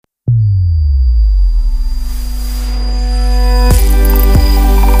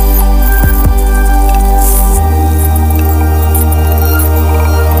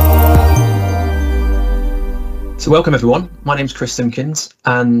So welcome everyone, my name's Chris Simpkins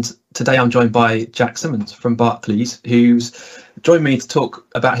and today I'm joined by Jack Simmons from Barclays, who's joined me to talk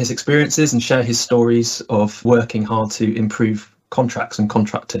about his experiences and share his stories of working hard to improve contracts and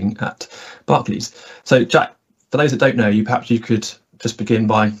contracting at Barclays. So Jack, for those that don't know you, perhaps you could just begin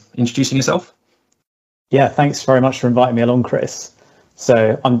by introducing yourself. Yeah, thanks very much for inviting me along, Chris.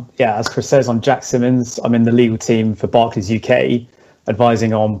 So as Chris says, I'm Jack Simmons. I'm in the legal team for Barclays UK,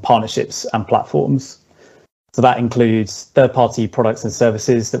 advising on partnerships and platforms. So that includes third-party products and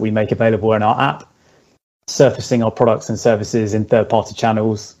services that we make available in our app, surfacing our products and services in third-party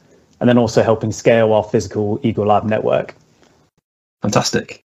channels, and then also helping scale our physical Eagle Lab network.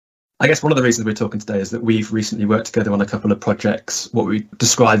 Fantastic. I guess one of the reasons we're talking today is that we've recently worked together on a couple of projects, what we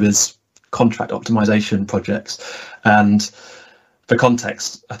describe as contract optimization projects. And for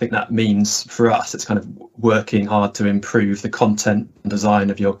context, I think that means for us, it's kind of working hard to improve the content and design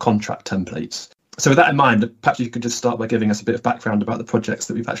of your contract templates. So with that in mind, perhaps you could just start by giving us a bit of background about the projects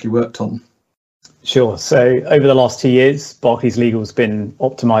that we've actually worked on. Sure. So over the last 2 years, Barclays Legal's been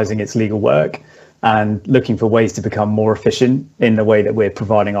optimizing its legal work and looking for ways to become more efficient in the way that we're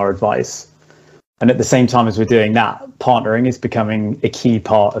providing our advice. And at the same time as we're doing that, partnering is becoming a key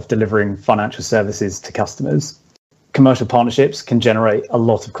part of delivering financial services to customers. Commercial partnerships can generate a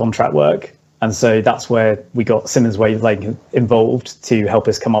lot of contract work. And so that's where we got Simmons Wavelength involved to help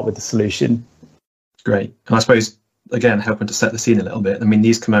us come up with the solution. Great. And I suppose, again, helping to set the scene a little bit, I mean,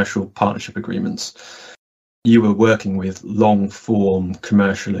 these commercial partnership agreements, you were working with long form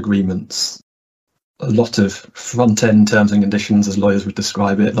commercial agreements, a lot of front end terms and conditions, as lawyers would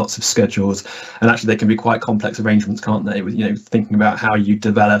describe it, lots of schedules. And actually, they can be quite complex arrangements, can't they? With, thinking about how you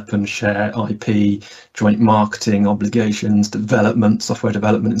develop and share IP, joint marketing obligations, development, software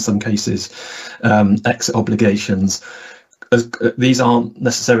development in some cases, exit obligations. These aren't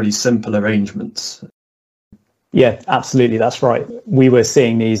necessarily simple arrangements. Yeah, absolutely. That's right. We were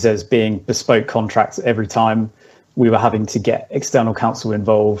seeing these as being bespoke contracts every time we were having to get external counsel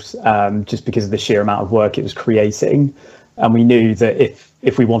involved, just because of the sheer amount of work it was creating. And we knew that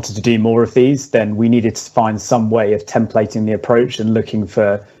if we wanted to do more of these, then we needed to find some way of templating the approach and looking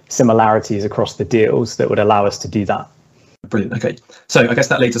for similarities across the deals that would allow us to do that. Brilliant. Okay. So I guess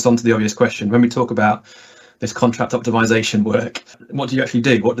that leads us on to the obvious question. When we talk about this contract optimization work, what do you actually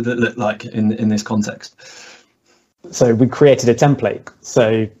do? What did it look like in this context? So we created a template.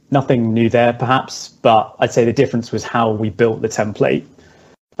 So nothing new there, perhaps, but I'd say the difference was how we built the template.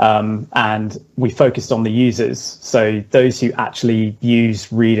 And we focused on the users. So those who actually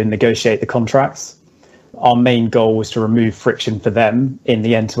use, read and negotiate the contracts. Our main goal was to remove friction for them in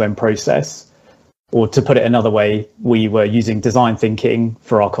the end-to-end process. Or to put it another way, we were using design thinking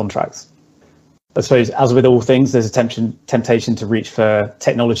for our contracts. I suppose, as with all things, there's a temptation to reach for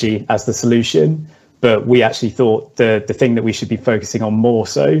technology as the solution. But we actually thought the thing that we should be focusing on more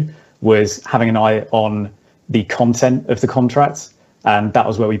so was having an eye on the content of the contracts. And that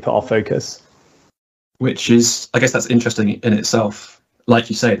was where we put our focus. Which is, I guess that's interesting in itself. Like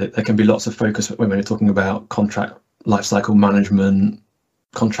you say, that there can be lots of focus when we're talking about contract lifecycle management,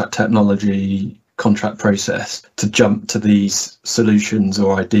 contract technology, contract process, to jump to these solutions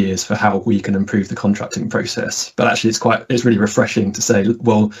or ideas for how we can improve the contracting process. But actually it's really refreshing to say,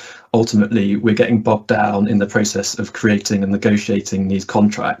 well, ultimately we're getting bogged down in the process of creating and negotiating these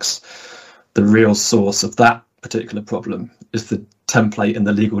contracts. The real source of that particular problem is the template and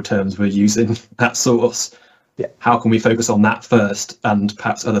the legal terms we're using at source. Yeah. How can we focus on that first and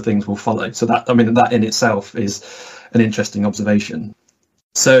perhaps other things will follow? So that in itself is an interesting observation.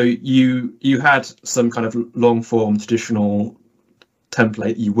 So you had some kind of long form traditional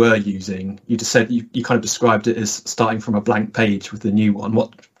template you were using. You just said you kind of described it as starting from a blank page with the new one.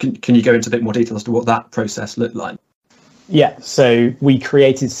 What can you go into a bit more detail as to what that process looked like? Yeah, so we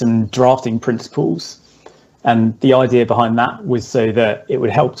created some drafting principles, and the idea behind that was so that it would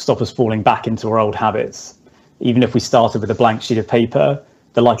help stop us falling back into our old habits. Even if we started with a blank sheet of paper,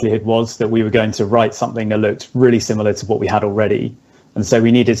 the likelihood was that we were going to write something that looked really similar to what we had already. And so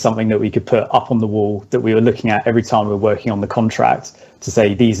we needed something that we could put up on the wall that we were looking at every time we were working on the contract to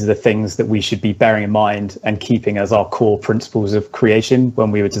say, these are the things that we should be bearing in mind and keeping as our core principles of creation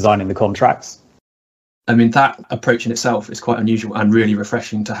when we were designing the contracts. I mean, that approach in itself is quite unusual and really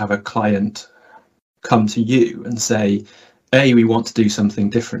refreshing to have a client come to you and say, A, we want to do something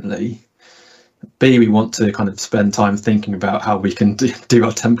differently. B, we want to kind of spend time thinking about how we can do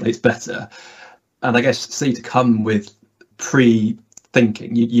our templates better. And I guess C, to come with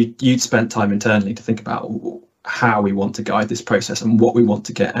pre-thinking, you'd spent time internally to think about how we want to guide this process and what we want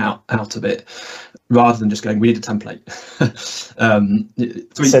to get out of it, rather than just going, we need a template.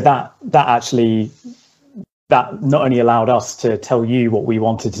 So that actually that not only allowed us to tell you what we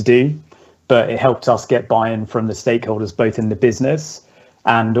wanted to do, but it helped us get buy-in from the stakeholders, both in the business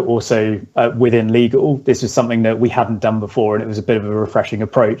and also within legal. This was something that we hadn't done before, and it was a bit of a refreshing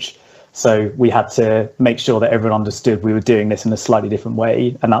approach. So we had to make sure that everyone understood we were doing this in a slightly different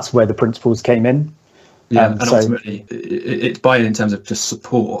way, and that's where the principles came in. Yeah, and ultimately, it's buy-in in terms of just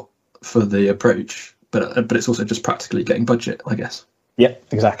support for the approach, but it's also just practically getting budget, I guess. Yeah,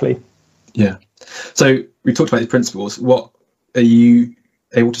 exactly. Yeah. So we talked about these principles. What are you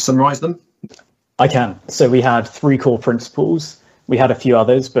able to summarise them? I can. So we had 3 core principles. We had a few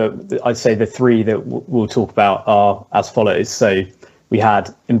others, but I'd say the 3 that we'll talk about are as follows. So we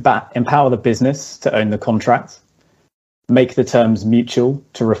had empower the business to own the contract, make the terms mutual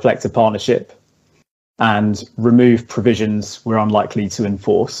to reflect a partnership, and remove provisions we're unlikely to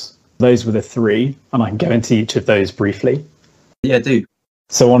enforce. Those were the 3, and I can go into each of those briefly. Yeah, do.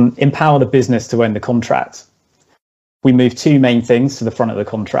 So on empower the business to own the contract, we moved 2 main things to the front of the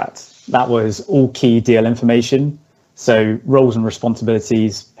contract. That was all key deal information. So roles and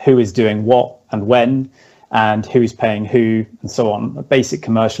responsibilities, who is doing what and when, and who is paying who, and so on. Basic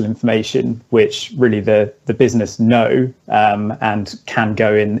commercial information, which really the business know and can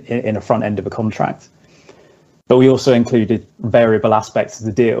go in a front end of a contract. But we also included variable aspects of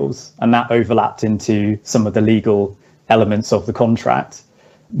the deals, and that overlapped into some of the legal elements of the contract,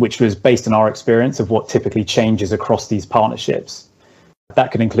 which was based on our experience of what typically changes across these partnerships.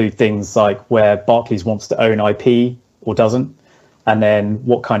 That could include things like where Barclays wants to own IP or doesn't, and then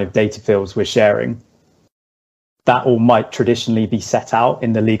what kind of data fields we're sharing. That all might traditionally be set out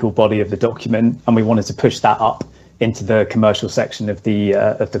in the legal body of the document, and we wanted to push that up into the commercial section of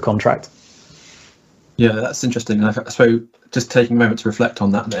the contract. Yeah, that's interesting. I suppose just taking a moment to reflect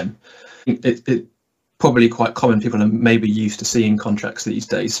on that, then it probably quite common. People are maybe used to seeing contracts these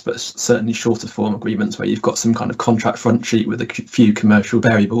days, but certainly shorter form agreements where you've got some kind of contract front sheet with a few commercial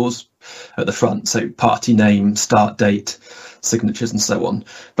variables at the front. So party name, start date, signatures and so on.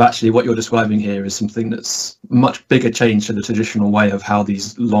 But actually what you're describing here is something that's much bigger change to the traditional way of how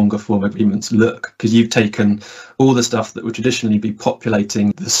these longer form agreements look, because you've taken all the stuff that would traditionally be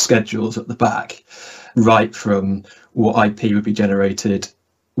populating the schedules at the back, right from what IP would be generated,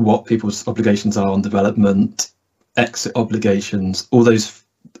 what people's obligations are on development, exit obligations, all those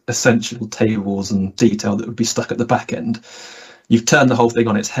essential tables and detail that would be stuck at the back end. You've turned the whole thing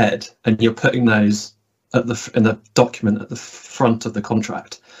on its head, and you're putting those in the document at the front of the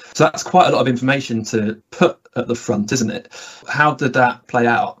contract. So that's quite a lot of information to put at the front, isn't it? How did that play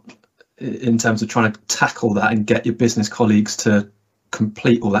out in terms of trying to tackle that and get your business colleagues to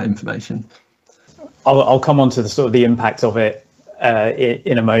complete all that information? I'll come on to the sort of the impact of it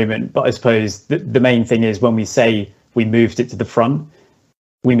in a moment, but I suppose the main thing is when we say we moved it to the front,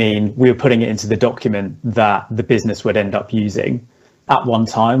 we mean we were putting it into the document that the business would end up using. At one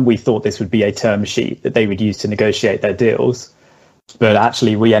time, we thought this would be a term sheet that they would use to negotiate their deals, but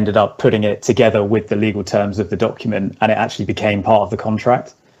actually we ended up putting it together with the legal terms of the document, and it actually became part of the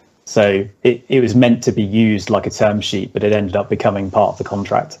contract. So it was meant to be used like a term sheet, but it ended up becoming part of the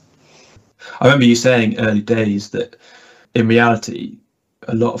contract. I remember you saying early days that in reality,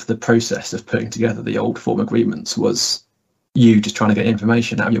 a lot of the process of putting together the old form agreements was you just trying to get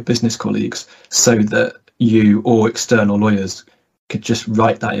information out of your business colleagues so that you or external lawyers could just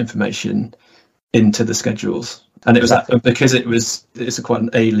write that information into the schedules. And it was because it's quite an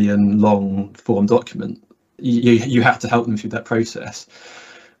alien long form document. You have to help them through that process.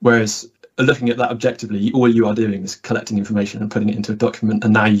 Whereas looking at that objectively, all you are doing is collecting information and putting it into a document.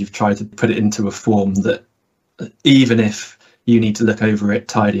 And now you've tried to put it into a form that even if you need to look over it,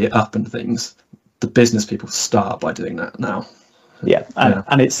 tidy it up and things, the business people start by doing that now. Yeah,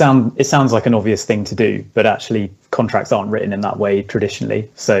 and it sounds like an obvious thing to do, but actually contracts aren't written in that way traditionally.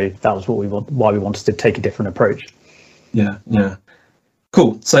 So that was why we wanted to take a different approach. Yeah.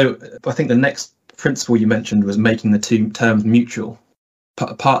 Cool. So I think the next principle you mentioned was making the 2 terms mutual,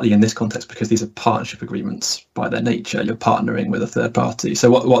 partly in this context because these are partnership agreements by their nature. You're partnering with a third party.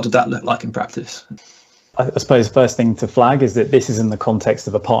 So what did that look like in practice? I suppose the first thing to flag is that this is in the context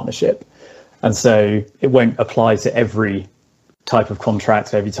of a partnership. And so it won't apply to every type of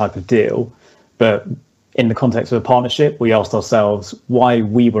contract, every type of deal. But in the context of a partnership, we asked ourselves why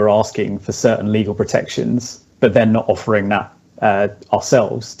we were asking for certain legal protections, but then not offering that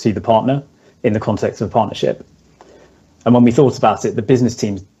ourselves to the partner in the context of a partnership. And when we thought about it, the business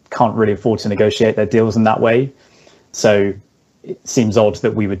teams can't really afford to negotiate their deals in that way. So it seems odd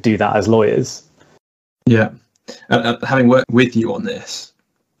that we would do that as lawyers. Yeah. Having worked with you on this,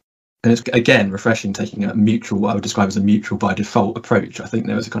 And it's, again, refreshing taking a mutual, what I would describe as a mutual by default approach. I think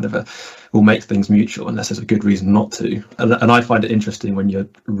there was a kind of we'll make things mutual unless there's a good reason not to. And I find it interesting when you're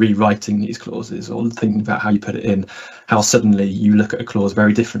rewriting these clauses or thinking about how you put it in, how suddenly you look at a clause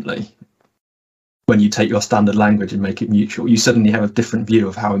very differently. When you take your standard language and make it mutual, you suddenly have a different view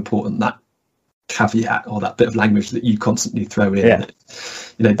of how important that caveat or that bit of language that you constantly throw in. Yeah.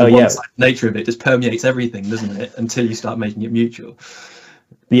 You know, the one-sided nature of it just permeates everything, doesn't it? Until you start making it mutual.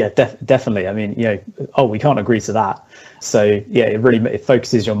 Yeah, definitely. I mean, we can't agree to that. So yeah, it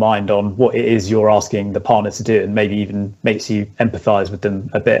focuses your mind on what it is you're asking the partner to do, and maybe even makes you empathize with them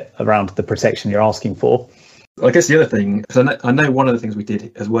a bit around the protection you're asking for. I guess the other thing, because I know one of the things we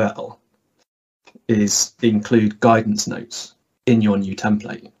did as well is include guidance notes in your new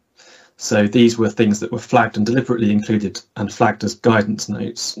template. So these were things that were flagged and deliberately included and flagged as guidance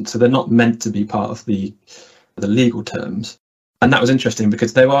notes. So they're not meant to be part of the legal terms. And that was interesting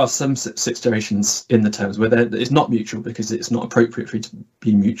because there are some situations in the terms where it's not mutual because it's not appropriate for it to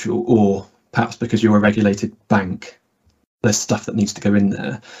be mutual, or perhaps because you're a regulated bank, there's stuff that needs to go in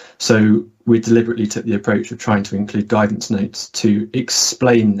there. So we deliberately took the approach of trying to include guidance notes to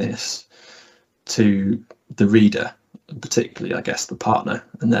explain this to the reader, particularly, I guess, the partner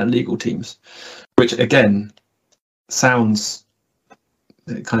and their legal teams, which again sounds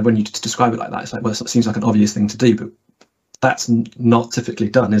kind of, when you describe it like that, it's like, well, it seems like an obvious thing to do, but that's not typically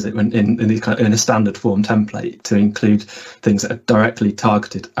done, is it? When in a standard form template, to include things that are directly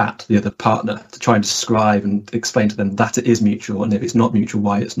targeted at the other partner, to try and describe and explain to them that it is mutual, and if it's not mutual,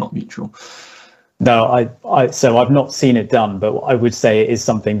 why it's not mutual. No, so I've not seen it done, but I would say it is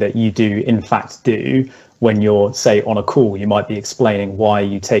something that you do in fact do when you're, say, on a call. You might be explaining why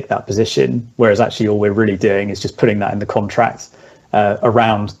you take that position, whereas actually all we're really doing is just putting that in the contract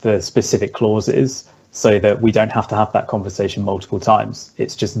around the specific clauses, so that we don't have to have that conversation multiple times.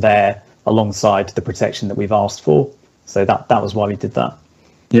 It's just there alongside the protection that we've asked for. So that was why we did that.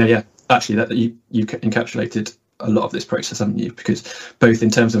 Yeah. Actually, that you encapsulated a lot of this process, haven't you? Because both in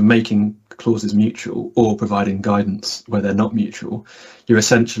terms of making clauses mutual or providing guidance where they're not mutual, you're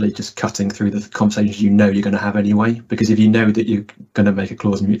essentially just cutting through the conversations you're going to have anyway. Because if you know that you're going to make a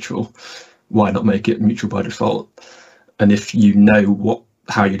clause mutual, why not make it mutual by default? And if you know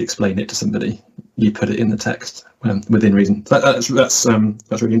how you'd explain it to somebody, you put it in the text within reason. That's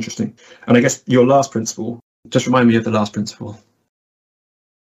really interesting. And I guess your last principle, just remind me of the last principle.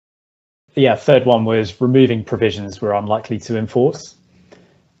 Yeah, third one was removing provisions we're unlikely to enforce.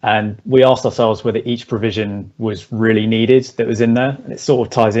 And we asked ourselves whether each provision was really needed that was in there. And it sort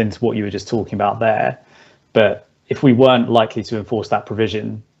of ties into what you were just talking about there. But if we weren't likely to enforce that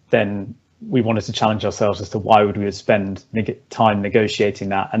provision, then we wanted to challenge ourselves as to why would we spend time negotiating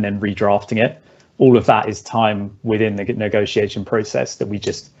that and then redrafting it. All of that is time within the negotiation process that we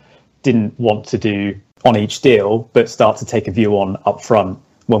just didn't want to do on each deal, but start to take a view on upfront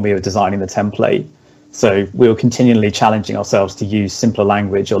when we were designing the template. So we were continually challenging ourselves to use simpler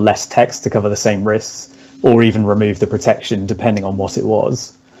language or less text to cover the same risks, or even remove the protection depending on what it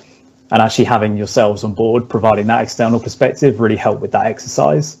was. And actually having yourselves on board, providing that external perspective, really helped with that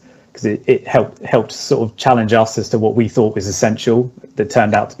exercise, because it helped sort of challenge us as to what we thought was essential that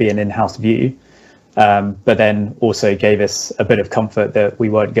turned out to be an in-house view, but then also gave us a bit of comfort that we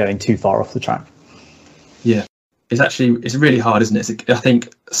weren't going too far off the track. Yeah, it's really hard, isn't it? I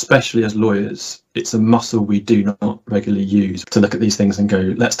think, especially as lawyers, it's a muscle we do not regularly use to look at these things and go,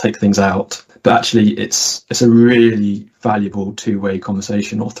 let's take things out. But actually, it's a really valuable two-way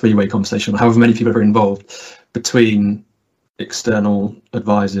conversation or three-way conversation, however many people are involved, between external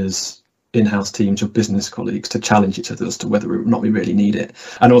advisors, in-house teams, or business colleagues, to challenge each other as to whether or not we really need it.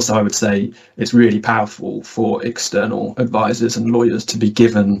 And also, I would say it's really powerful for external advisors and lawyers to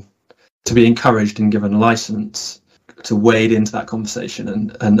be encouraged and given license to wade into that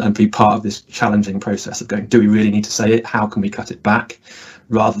conversation and be part of this challenging process of going, do we really need to say it? How can we cut it back?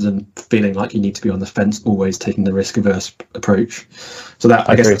 Rather than feeling like you need to be on the fence, always taking the risk averse approach. So that,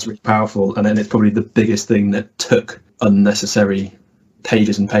 I guess that's really powerful. And then it's probably the biggest thing that took unnecessary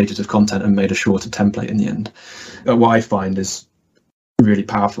pages and pages of content and made a shorter template in the end. What I find is really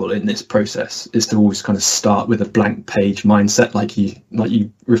powerful in this process is to always kind of start with a blank page mindset, like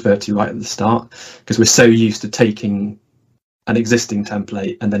you referred to right at the start, because we're so used to taking an existing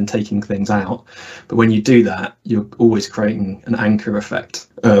template and then taking things out. But when you do that, you're always creating an anchor effect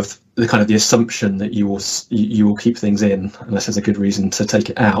of the kind of the assumption that you will keep things in unless there's a good reason to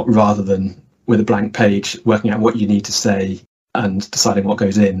take it out, rather than with a blank page working out what you need to say and deciding what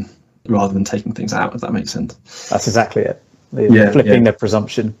goes in, rather than taking things out, if that makes sense. That's exactly it. Flipping the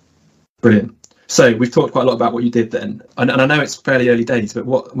presumption. Brilliant. So we've talked quite a lot about what you did then, and I know it's fairly early days, but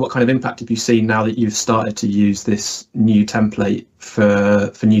what kind of impact have you seen now that you've started to use this new template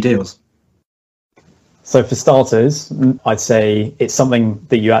for new deals? So for starters, I'd say it's something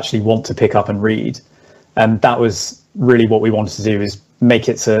that you actually want to pick up and read. And that was really what we wanted to do, is make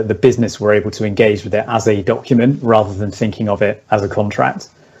it so the business were able to engage with it as a document rather than thinking of it as a contract.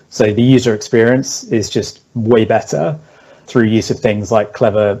 So the user experience is just way better through use of things like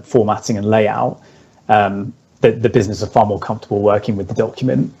clever formatting and layout. The business are far more comfortable working with the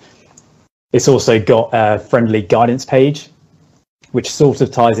document. It's also got a friendly guidance page, which sort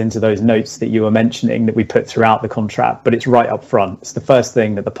of ties into those notes that you were mentioning that we put throughout the contract, but it's right up front. It's the first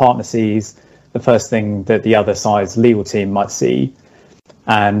thing that the partner sees, the first thing that the other side's legal team might see.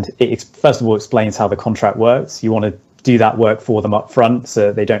 And it first of all explains how the contract works. You want to do that work for them up front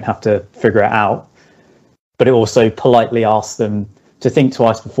so they don't have to figure it out. But it also politely asks them to think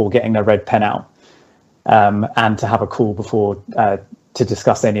twice before getting their red pen out, and to have a call before to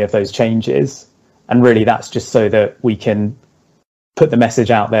discuss any of those changes. And really that's just so that we can put the message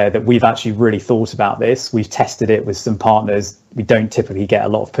out there that we've actually really thought about this. We've tested it with some partners. We don't typically get a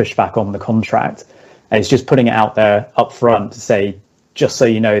lot of pushback on the contract. And it's just putting it out there up front to say, just so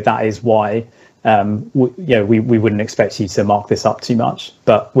you know, that is why we wouldn't expect you to mark this up too much,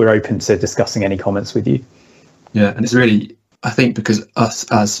 but we're open to discussing any comments with you. Yeah, and it's really, I think, because us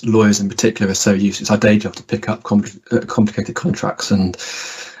as lawyers in particular are so used, it's our day job to pick up complicated contracts, and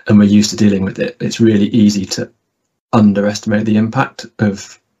we're used to dealing with it. It's really easy to underestimate the impact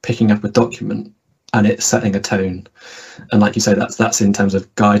of picking up a document and it setting a tone. And like you say, that's in terms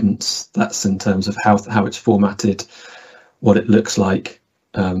of guidance, that's in terms of how it's formatted, what it looks like.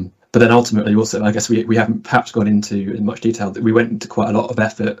 But then ultimately also, I guess we haven't perhaps gone into in much detail, that we went into quite a lot of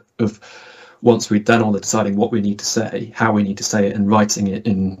effort of, once we'd done all the deciding what we need to say, how we need to say it, and writing it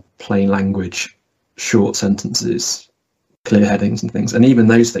in plain language, short sentences, clear headings and things. And even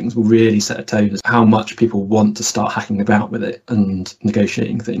those things will really set a tone as how much people want to start hacking about with it and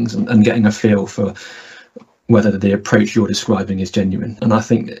negotiating things and getting a feel for whether the approach you're describing is genuine. And I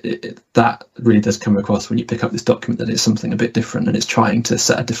think that really does come across when you pick up this document, that it's something a bit different and it's trying to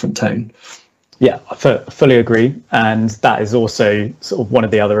set a different tone. Yeah, I fully agree. And that is also sort of one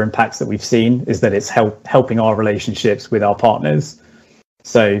of the other impacts that we've seen, is that it's helping our relationships with our partners.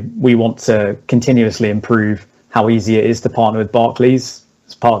 So we want to continuously improve how easy it is to partner with Barclays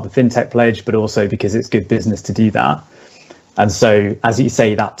as part of the FinTech Pledge, but also because it's good business to do that. And so, as you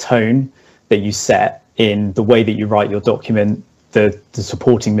say, that tone that you set in the way that you write your document, the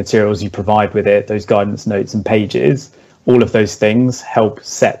supporting materials you provide with it, those guidance notes and pages, all of those things help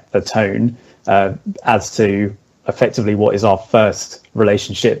set the tone as to effectively what is our first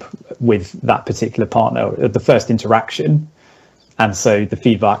relationship with that particular partner, the first interaction. And so the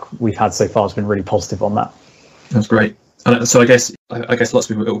feedback we've had so far has been really positive on that. That's great. And so I guess lots of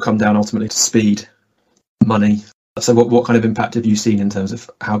people, it will come down ultimately to speed, money. So what kind of impact have you seen in terms of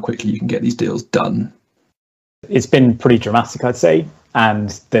how quickly you can get these deals done? It's been pretty dramatic, I'd say. And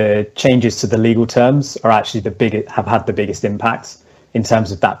the changes to the legal terms are actually have had the biggest impact in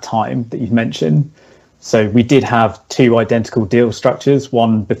terms of that time that you've mentioned. So we did have two identical deal structures,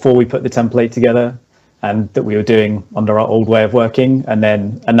 one before we put the template together and that we were doing under our old way of working, and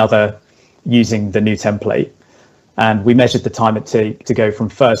then another using the new template. And we measured the time it took to go from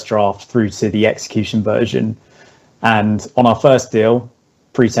first draft through to the execution version. And on our first deal,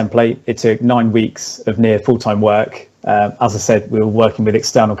 pre-template, it took 9 weeks of near full-time work. As I said, we were working with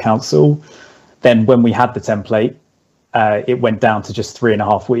external counsel. Then when we had the template, it went down to just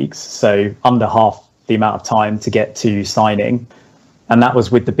 3.5 weeks. So under half the amount of time to get to signing. And that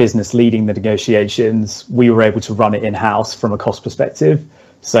was with the business leading the negotiations. We were able to run it in-house from a cost perspective.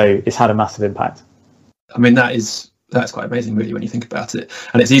 So it's had a massive impact. I mean, that's quite amazing, really, when you think about it.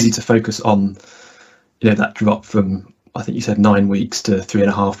 And it's easy to focus on, that drop from, I think you said 9 weeks to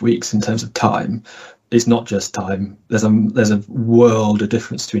 3.5 weeks in terms of time. It's not just time. There's a world of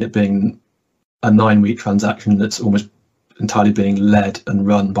difference between it being a 9-week transaction that's almost entirely being led and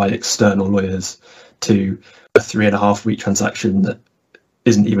run by external lawyers to a 3.5 week transaction that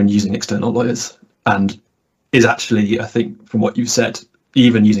isn't even using external lawyers and is actually, I think, from what you've said,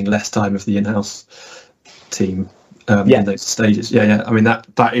 even using less time of the in-house team in those stages. Yeah. I mean,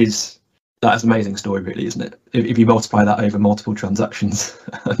 that is an amazing story, really, isn't it? If you multiply that over multiple transactions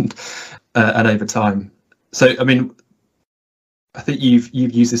and over time. So, I mean, I think you've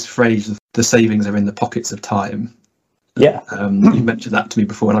used this phrase of the savings are in the pockets of time. Yeah. You mentioned that to me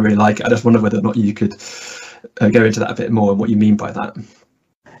before, and I really like it. I just wonder whether or not you could go into that a bit more and what you mean by that.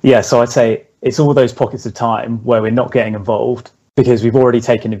 Yeah, so I'd say it's all those pockets of time where we're not getting involved because we've already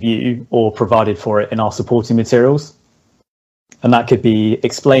taken a view or provided for it in our supporting materials. And that could be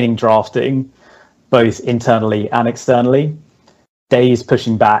explaining drafting, both internally and externally, days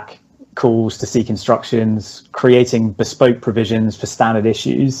pushing back calls to seek instructions, creating bespoke provisions for standard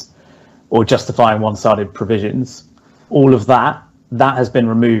issues, or justifying one-sided provisions. All of that has been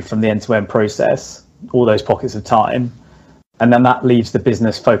removed from the end-to-end process, all those pockets of time. And then that leaves the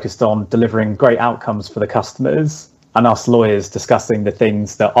business focused on delivering great outcomes for the customers and us lawyers discussing the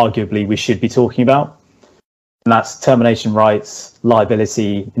things that arguably we should be talking about. And that's termination rights,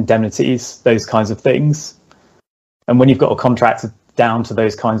 liability, indemnities, those kinds of things. And when you've got a contract down to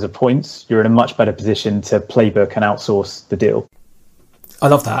those kinds of points, you're in a much better position to playbook and outsource the deal. I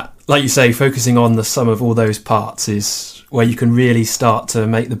love that. Like you say, focusing on the sum of all those parts is where you can really start to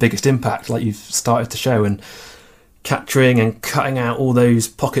make the biggest impact, like you've started to show. And capturing and cutting out all those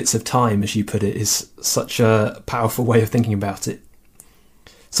pockets of time, as you put it, is such a powerful way of thinking about it.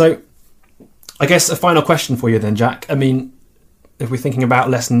 So I guess a final question for you then, Jack. I mean, if we're thinking about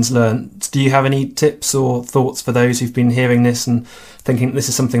lessons learned, do you have any tips or thoughts for those who've been hearing this and thinking this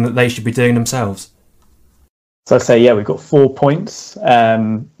is something that they should be doing themselves? So I'd say, yeah, we've got 4 points,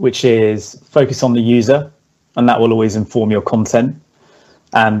 which is focus on the user, and that will always inform your content.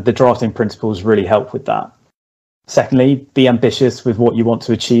 And the drafting principles really help with that. Secondly, be ambitious with what you want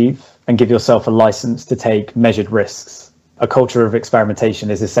to achieve and give yourself a license to take measured risks. A culture of experimentation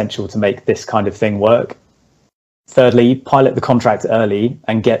is essential to make this kind of thing work. Thirdly, pilot the contract early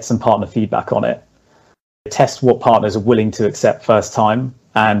and get some partner feedback on it. Test what partners are willing to accept first time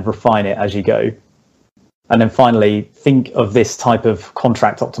and refine it as you go. And then finally, think of this type of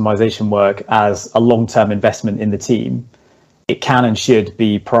contract optimization work as a long-term investment in the team. It can and should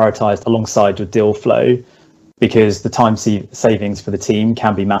be prioritized alongside your deal flow because the time savings for the team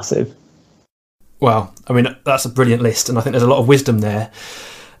can be massive. Wow. I mean, that's a brilliant list, and I think there's a lot of wisdom there.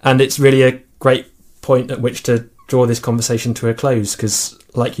 And it's really a great point at which to draw this conversation to a close, because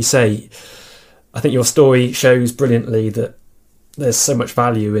like you say, I think your story shows brilliantly that there's so much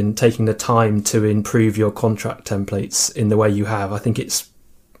value in taking the time to improve your contract templates in the way you have. I think it's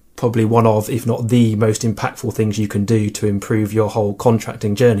probably one of, if not the most impactful things you can do to improve your whole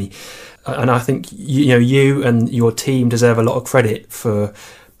contracting journey. And I think you and your team deserve a lot of credit for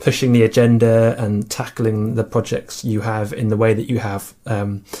pushing the agenda and tackling the projects you have in the way that you have.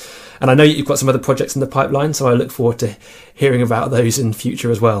 And I know you've got some other projects in the pipeline, so I look forward to hearing about those in future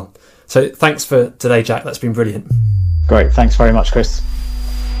as well. So thanks for today, Jack. That's been brilliant. Great. Thanks very much, Chris.